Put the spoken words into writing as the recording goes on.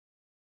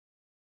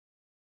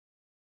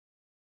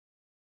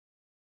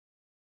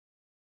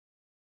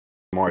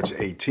March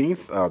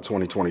 18th,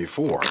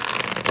 2024.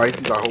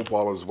 Pisces, I hope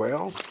all is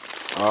well.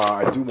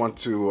 I do want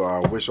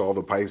to wish all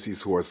the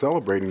Pisces who are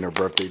celebrating their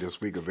birthday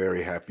this week a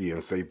very happy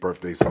and safe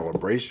birthday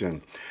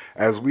celebration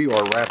as we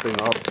are wrapping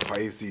up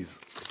Pisces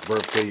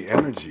birthday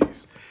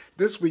energies.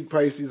 This week,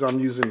 Pisces, I'm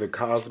using the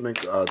Cosmic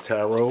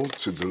Tarot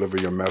to deliver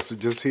your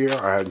messages here.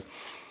 I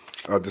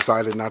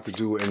decided not to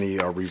do any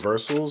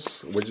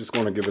reversals. We're just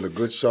going to give it a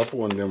good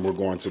shuffle and then we're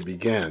going to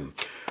begin.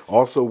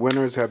 Also,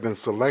 winners have been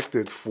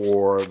selected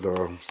for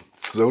the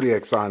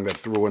zodiac sign that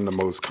threw in the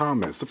most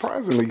comments.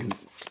 Surprisingly,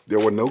 there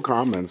were no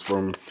comments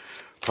from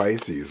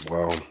Pisces.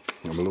 Well,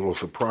 I'm a little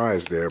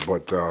surprised there,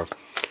 but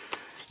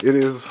it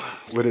is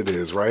what it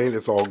is, right?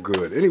 It's all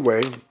good.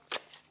 Anyway,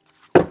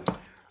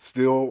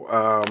 still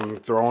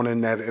throwing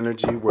in that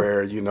energy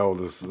where, you know,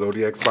 the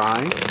zodiac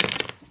sign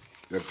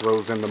that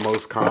throws in the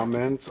most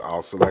comments.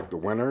 I'll select the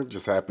winner.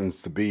 Just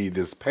happens to be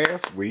this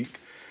past week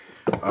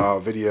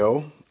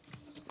video.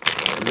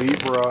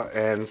 Libra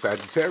and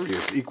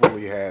Sagittarius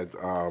equally had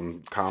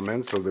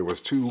comments, so there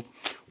was two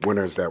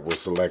winners that were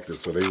selected,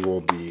 so they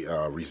will be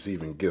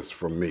receiving gifts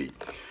from me,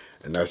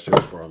 and that's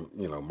just from,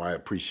 you know, my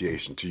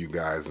appreciation to you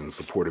guys and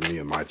supporting me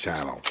and my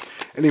channel.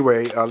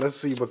 Anyway, let's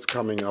see what's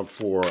coming up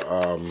for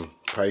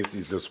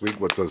Pisces this week.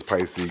 What does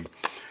Pisces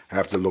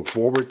have to look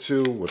forward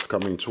to? What's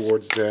coming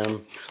towards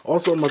them?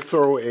 Also, I'm going to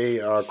throw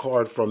a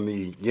card from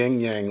the Yin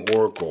Yang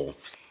Oracle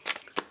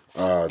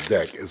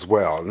deck as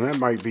well, and that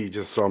might be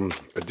just some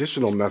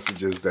additional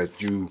messages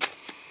that you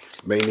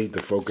may need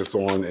to focus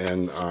on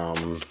in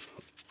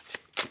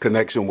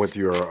connection with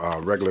your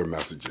regular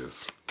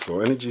messages.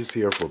 So energies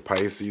here for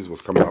Pisces.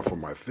 What's coming up for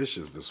my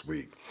fishes this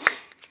week?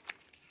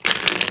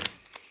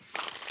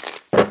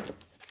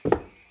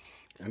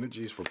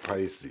 Energies for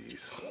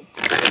Pisces.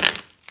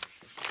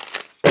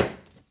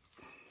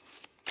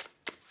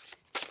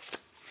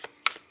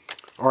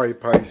 All right,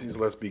 Pisces,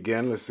 let's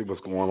begin. Let's see what's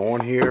going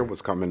on here,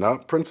 what's coming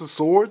up. Prince of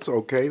Swords,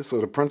 okay,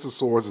 so the Prince of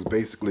Swords is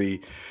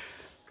basically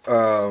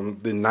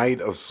the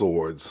Knight of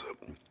Swords.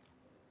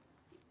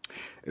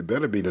 It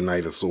better be the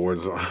Knight of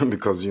Swords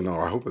because, you know,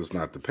 I hope it's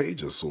not the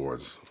Page of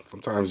Swords.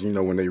 Sometimes, you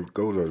know, when they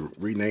go to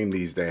rename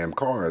these damn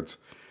cards,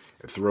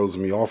 it throws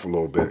me off a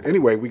little bit.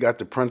 Anyway, we got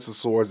the Prince of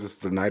Swords, it's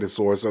the Knight of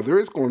Swords, so there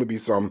is going to be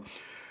some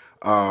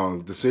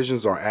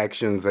decisions or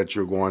actions that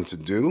you're going to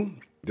do.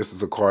 This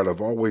is a card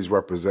of always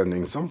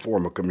representing some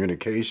form of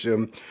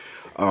communication,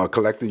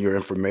 collecting your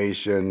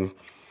information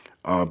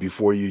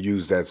before you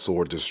use that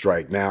sword to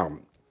strike. Now,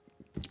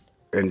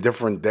 in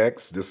different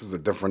decks, this is a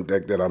different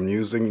deck that I'm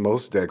using.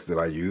 Most decks that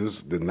I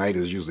use, the knight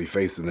is usually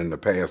facing in the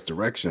past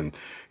direction.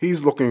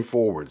 He's looking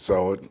forward,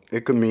 so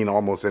it could mean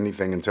almost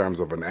anything in terms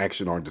of an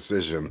action or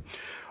decision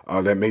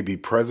that may be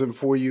present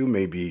for you,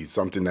 maybe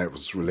something that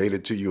was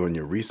related to you in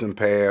your recent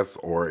past,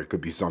 or it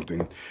could be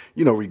something,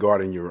 you know,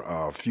 regarding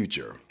your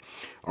future.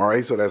 All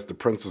right, so that's the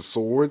Prince of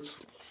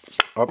Swords.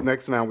 Up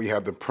next now we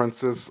have the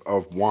Princess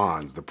of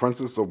Wands. The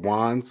Princess of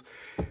Wands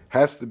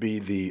has to be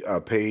the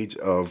Page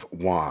of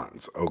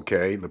Wands,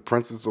 okay? The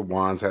Princess of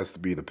Wands has to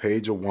be the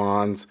Page of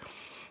Wands.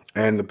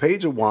 And the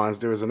Page of Wands,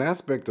 there is an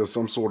aspect of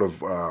some sort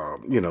of,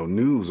 you know,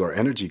 news or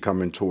energy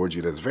coming towards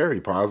you that's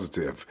very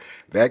positive.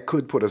 That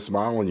could put a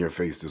smile on your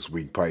face this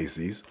week,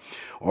 Pisces.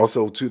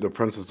 Also, too, the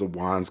Princess of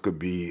Wands could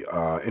be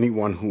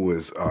anyone who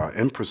is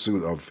in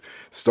pursuit of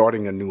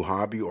starting a new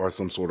hobby or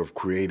some sort of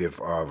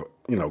creative,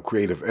 you know,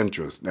 creative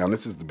interest. Now,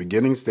 this is the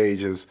beginning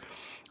stages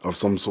of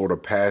some sort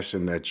of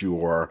passion that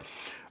you are,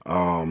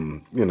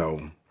 you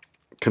know,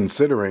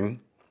 considering.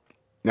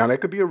 Now,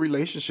 that could be a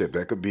relationship.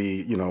 That could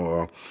be, you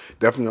know,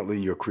 definitely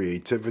your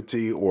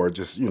creativity or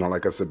just, you know,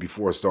 like I said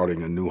before,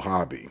 starting a new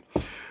hobby.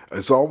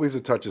 It's always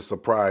a touch of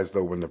surprise,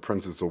 though, when the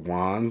Princess of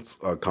Wands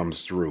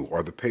comes through,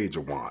 or the Page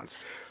of Wands.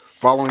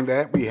 Following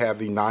that, we have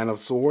the Nine of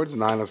Swords.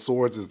 Nine of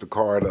Swords is the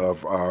card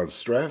of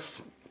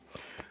stress,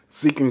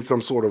 seeking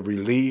some sort of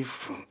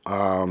relief.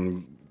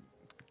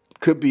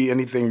 Could be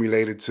anything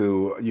related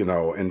to, you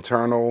know,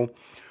 internal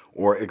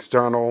or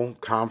external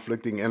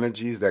conflicting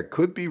energies that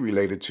could be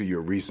related to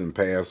your recent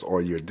past or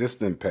your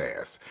distant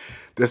past.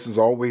 This is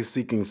always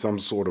seeking some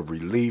sort of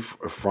relief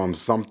from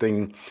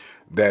something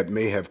that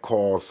may have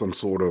caused some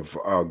sort of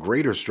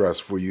greater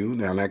stress for you.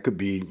 Now, that could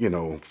be, you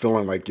know,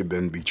 feeling like you've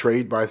been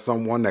betrayed by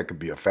someone. That could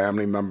be a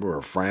family member,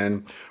 a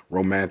friend,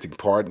 romantic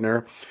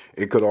partner.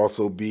 It could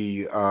also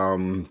be,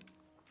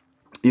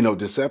 you know,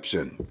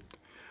 deception.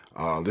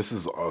 This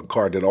is a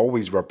card that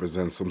always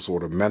represents some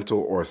sort of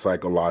mental or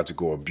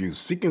psychological abuse,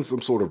 seeking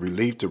some sort of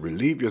relief to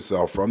relieve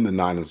yourself from the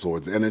Nine of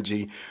Swords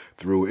energy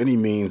through any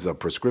means of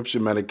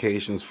prescription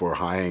medications for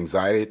high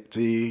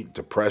anxiety,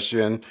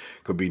 depression.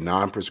 Could be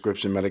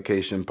non-prescription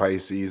medication,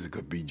 Pisces. It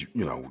could be,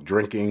 you know,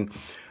 drinking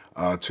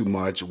too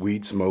much,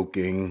 weed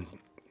smoking,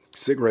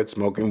 cigarette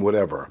smoking,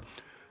 whatever.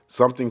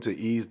 Something to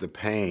ease the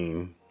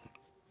pain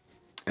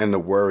and the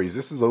worries.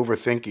 This is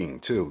overthinking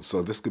too.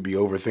 So this could be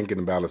overthinking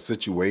about a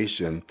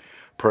situation,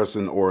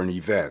 person, or an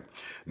event.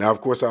 Now,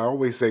 of course, I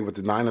always say with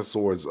the Nine of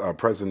Swords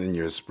present in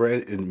your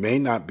spread, it may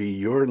not be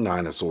your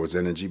Nine of Swords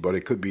energy, but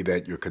it could be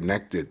that you're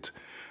connected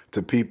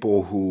to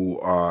people who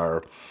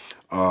are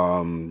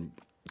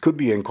could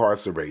be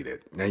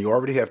incarcerated. Now, you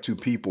already have two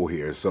people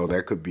here, so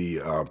that could be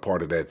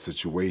part of that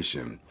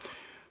situation.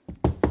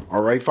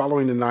 All right,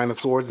 following the Nine of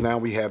Swords, now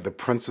we have the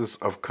Princess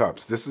of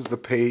Cups. This is the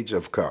Page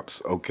of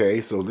Cups,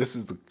 okay? So this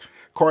is the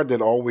card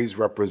that always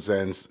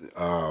represents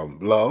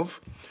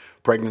love,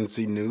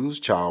 pregnancy news,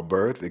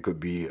 childbirth. It could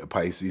be a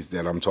Pisces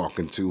that I'm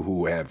talking to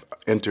who have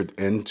entered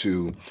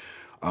into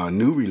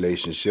new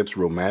relationships,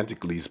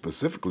 romantically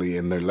specifically,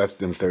 and they're less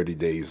than 30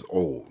 days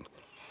old.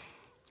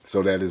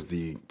 So that is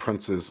the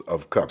Princess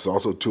of Cups.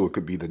 Also, too, it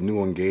could be the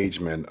new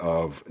engagement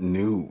of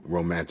new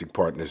romantic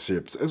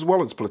partnerships, as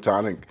well as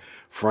platonic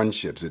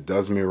friendships. It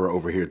does mirror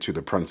over here to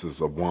the Princess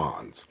of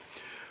Wands.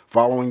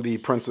 Following the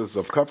Princess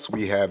of Cups,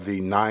 we have the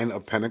Nine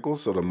of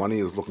Pentacles. So the money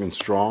is looking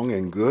strong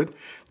and good.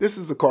 This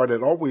is the card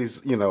that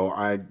always,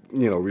 I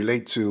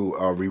relate to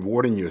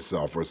rewarding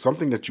yourself or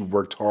something that you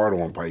worked hard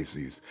on,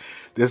 Pisces.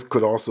 This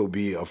could also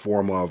be a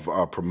form of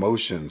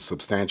promotion,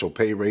 substantial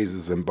pay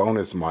raises, and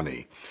bonus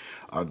money.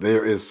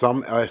 There is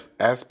some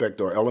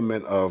aspect or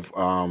element of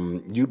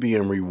you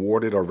being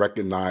rewarded or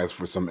recognized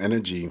for some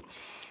energy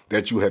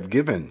that you have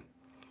given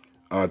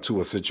to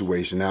a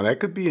situation. Now,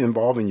 that could be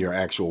involving your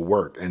actual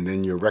work, and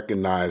then you're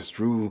recognized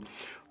through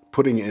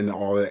putting in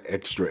all that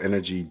extra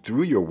energy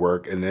through your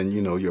work, and then,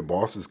 your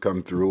bosses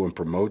come through and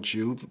promote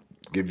you,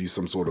 give you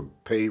some sort of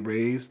pay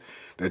raise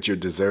that you're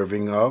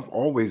deserving of.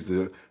 Always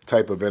the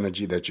type of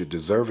energy that you're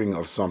deserving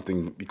of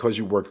something because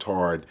you worked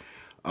hard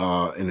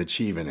in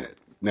achieving it.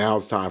 Now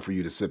it's time for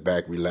you to sit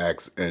back,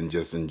 relax, and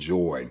just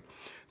enjoy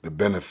the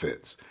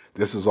benefits.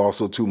 This is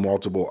also two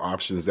multiple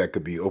options that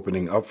could be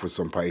opening up for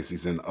some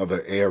Pisces in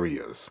other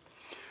areas.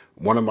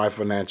 One of my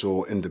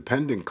financial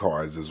independent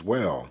cards as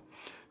well.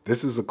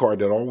 This is a card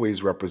that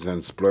always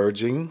represents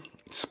splurging,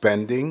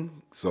 spending.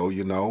 So,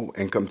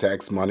 income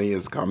tax money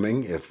is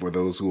coming if for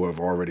those who have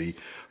already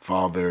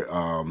filed their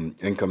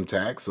income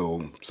tax.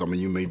 So some of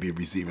you may be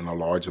receiving a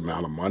large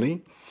amount of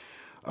money.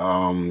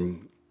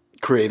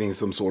 Creating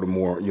some sort of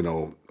more,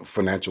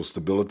 financial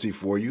stability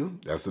for you.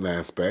 That's an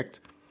aspect.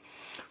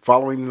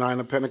 Following the Nine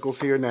of Pentacles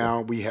here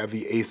now, we have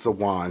the Ace of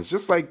Wands.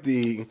 Just like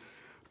the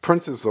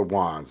Princess of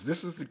Wands.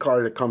 This is the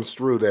card that comes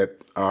through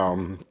that,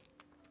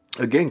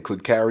 again,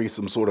 could carry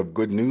some sort of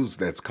good news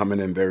that's coming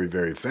in very,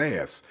 very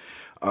fast.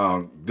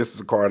 This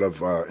is a card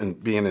of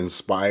being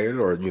inspired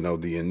or,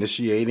 the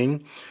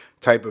initiating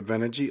type of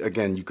energy.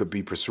 Again, you could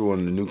be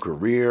pursuing a new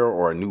career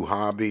or a new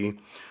hobby.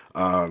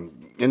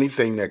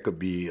 Anything that could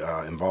be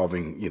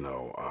involving,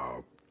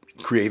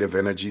 creative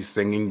energy,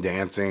 singing,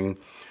 dancing,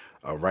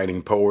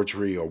 writing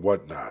poetry or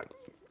whatnot.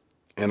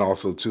 And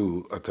also,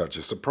 too, a touch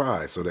of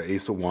surprise. So the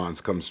Ace of Wands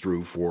comes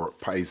through for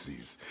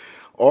Pisces.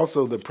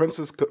 Also, the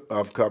Princess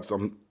of Cups,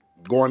 I'm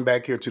going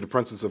back here to the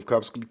Princess of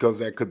Cups because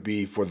that could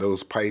be for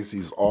those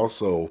Pisces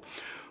also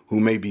who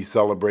may be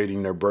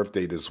celebrating their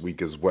birthday this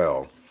week as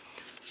well.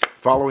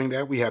 Following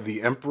that, we have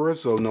the Emperor.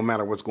 So no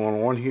matter what's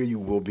going on here, you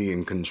will be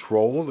in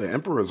control. The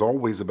Emperor is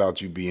always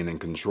about you being in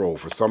control.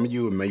 For some of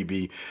you, it may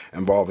be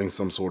involving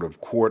some sort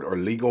of court or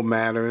legal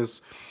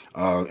matters,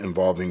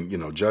 involving,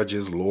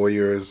 judges,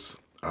 lawyers.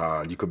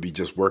 You could be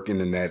just working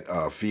in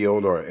that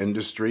field or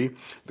industry.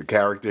 The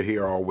character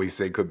here, I always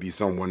say, could be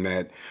someone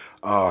that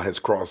has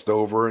crossed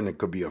over, and it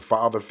could be a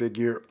father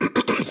figure.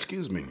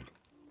 Excuse me.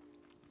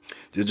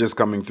 They're just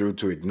coming through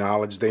to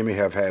acknowledge they may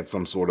have had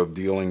some sort of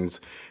dealings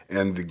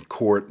in the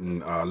court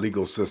and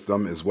legal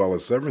system, as well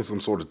as serving some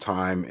sort of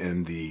time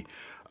in the,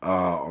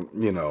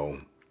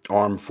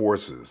 armed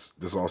forces.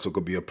 This also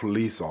could be a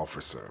police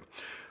officer.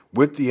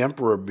 With the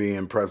Emperor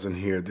being present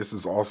here, this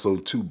is also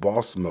to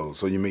boss mode.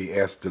 So you may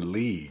ask to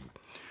lead,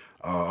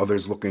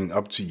 others looking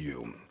up to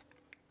you,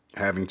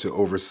 having to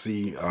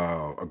oversee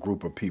a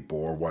group of people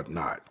or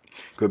whatnot.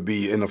 Could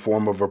be in the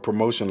form of a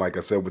promotion, like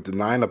I said, with the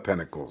Nine of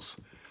Pentacles.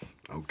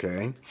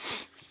 Okay.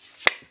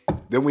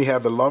 Then we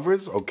have the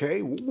Lovers.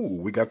 Okay. Ooh,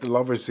 we got the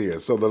Lovers here.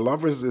 So the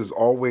Lovers is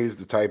always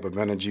the type of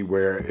energy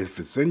where if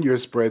it's in your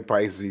spread,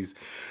 Pisces,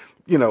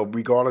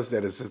 regardless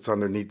that it sits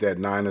underneath that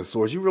Nine of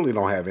Swords, you really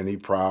don't have any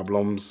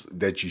problems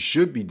that you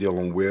should be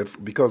dealing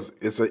with because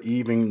it's an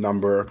even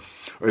number.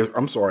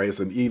 It's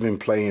an even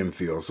playing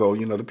field. So,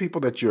 the people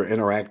that you're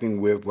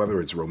interacting with,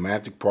 whether it's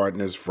romantic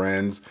partners,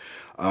 friends,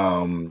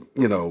 family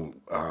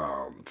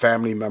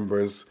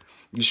members,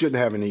 you shouldn't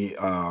have any,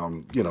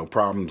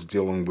 problems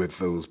dealing with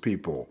those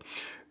people.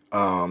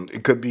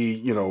 It could be,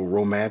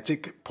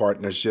 romantic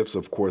partnerships,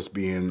 of course,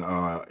 being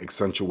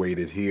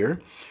accentuated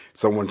here.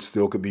 Someone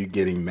still could be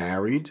getting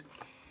married.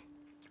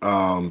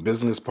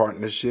 Business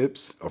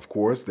partnerships, of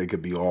course, they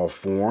could be all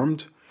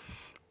formed.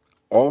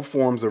 All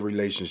forms of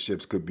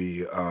relationships could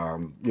be,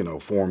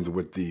 formed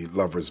with the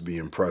Lovers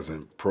being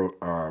present.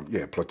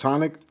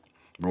 Platonic,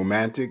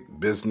 romantic,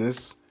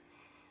 business,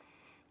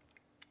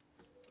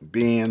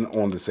 being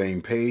on the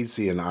same page,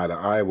 seeing eye to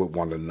eye with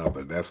one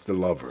another. That's the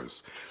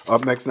Lovers.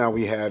 Up next now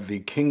we have the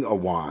King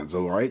of Wands,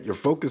 all right? You're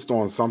focused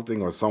on something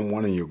or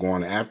someone and you're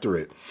going after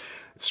it.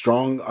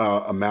 Strong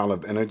amount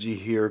of energy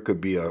here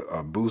could be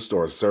a boost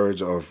or a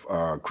surge of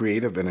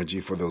creative energy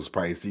for those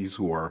Pisces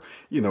who are,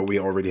 we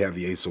already have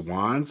the Ace of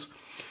Wands.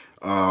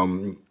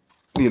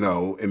 You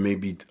know, it may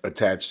be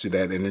attached to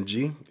that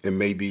energy. It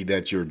may be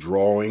that you're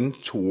drawing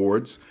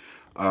towards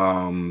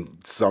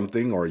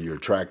something, or you're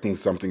attracting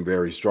something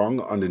very strong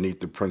underneath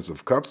the Prince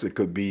of Cups. It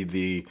could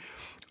be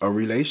a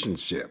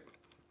relationship.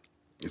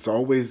 It's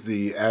always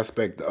the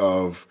aspect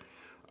of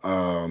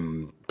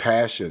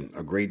passion,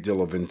 a great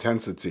deal of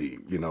intensity,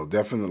 you know,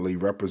 definitely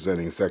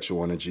representing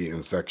sexual energy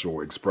and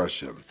sexual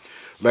expression.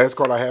 Last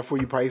card I have for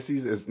you,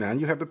 Pisces, is now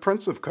you have the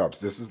Prince of Cups.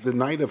 This is the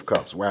Knight of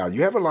Cups. Wow,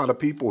 you have a lot of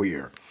people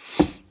here.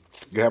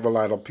 You have a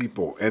lot of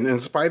people. And in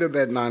spite of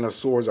that Nine of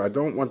Swords, I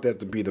don't want that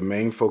to be the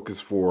main focus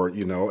for,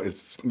 you know,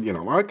 it's, you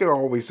know, I can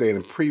always say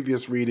in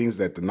previous readings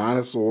that the Nine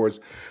of Swords,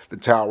 the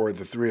Tower,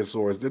 the Three of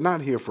Swords, they're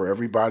not here for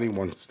everybody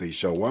once they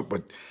show up.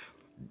 But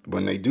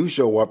when they do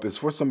show up, it's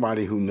for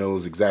somebody who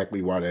knows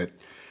exactly why that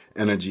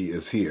energy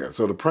is here.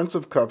 So the Prince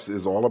of Cups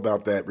is all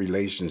about that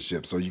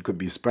relationship. So you could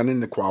be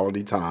spending the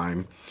quality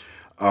time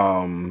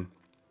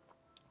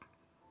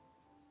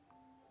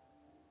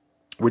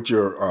with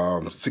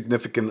your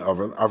significant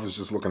other. I was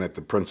just looking at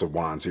the Prince of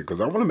Wands here because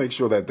I want to make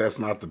sure that that's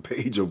not the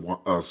Page of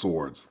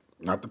Swords.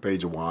 Not the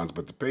Page of Wands,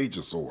 but the Page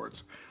of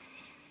Swords.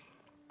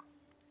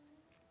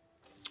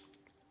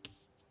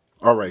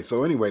 All right,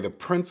 so anyway, the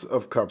Prince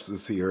of Cups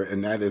is here,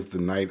 and that is the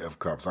Knight of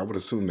Cups. I would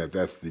assume that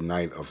that's the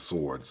Knight of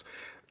Swords.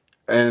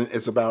 And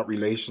it's about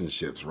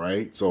relationships,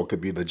 right? So it could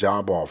be the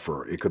job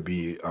offer. It could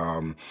be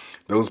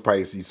those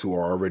Pisces who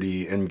are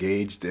already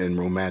engaged in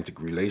romantic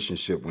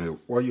relationship,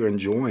 or you're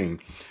enjoying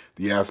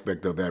the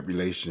aspect of that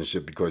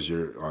relationship because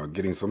you're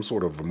getting some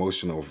sort of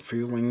emotional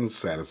feelings,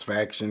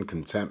 satisfaction,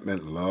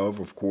 contentment, love,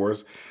 of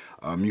course,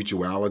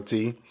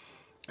 mutuality.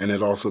 And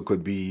it also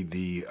could be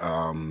the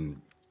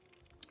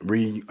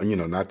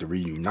not the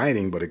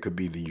reuniting, but it could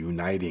be the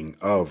uniting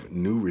of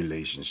new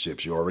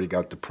relationships. You already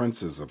got the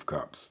Princess of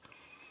Cups.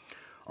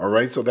 All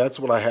right, so that's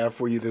what I have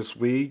for you this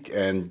week.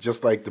 And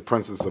just like the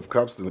Princess of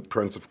Cups, the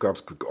Prince of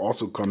Cups could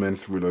also come in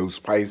through those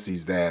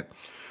Pisces that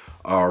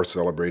are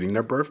celebrating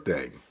their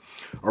birthday.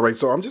 All right,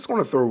 so I'm just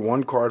going to throw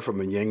one card from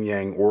the Yin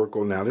Yang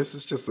Oracle. Now, this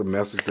is just a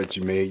message that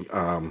you may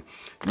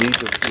need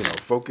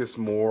to, focus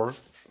more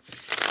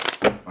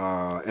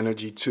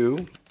energy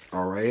to.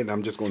 All right,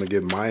 I'm just going to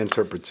give my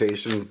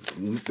interpretation.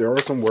 There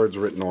are some words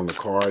written on the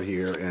card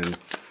here, and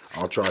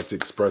I'll try to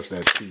express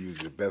that to you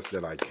the best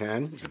that I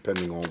can,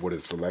 depending on what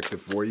is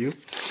selected for you.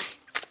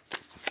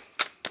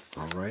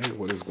 All right,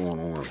 what is going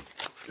on?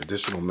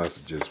 Additional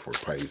messages for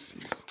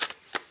Pisces.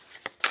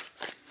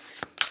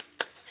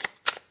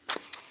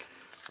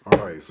 All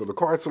right, so the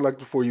card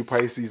selected for you,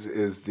 Pisces,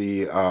 is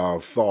the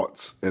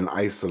thoughts and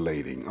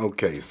isolating.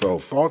 Okay, so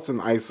thoughts and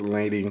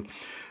isolating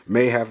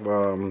may have,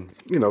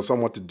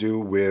 somewhat to do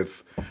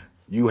with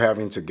you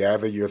having to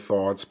gather your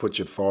thoughts, put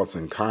your thoughts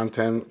in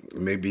content.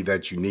 Maybe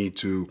that you need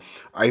to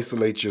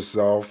isolate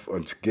yourself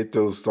to get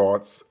those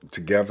thoughts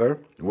together,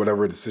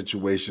 whatever the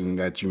situation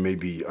that you may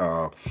be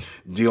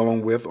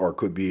dealing with or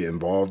could be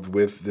involved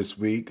with this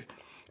week.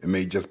 It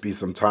may just be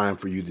some time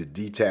for you to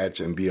detach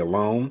and be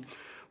alone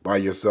by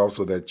yourself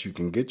so that you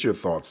can get your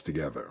thoughts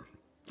together.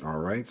 All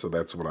right, so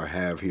that's what I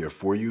have here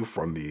for you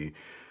from the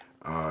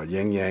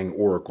Yin Yang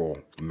Oracle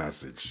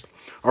message.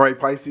 All right,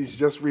 Pisces,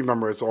 just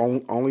remember, it's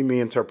only me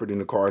interpreting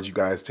the cards. You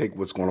guys take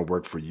what's going to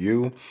work for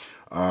you.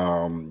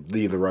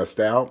 Leave the rest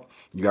out.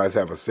 You guys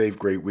have a safe,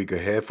 great week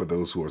ahead. For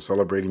those who are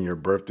celebrating your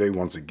birthday,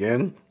 once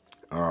again,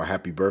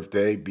 happy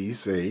birthday. Be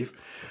safe.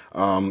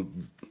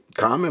 Comment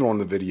on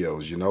the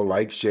videos,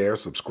 like, share,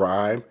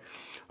 subscribe.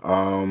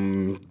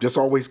 Just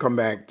always come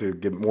back to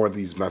get more of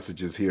these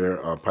messages here,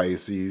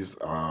 Pisces.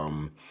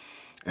 And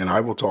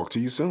I will talk to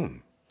you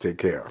soon. Take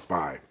care.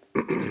 Bye.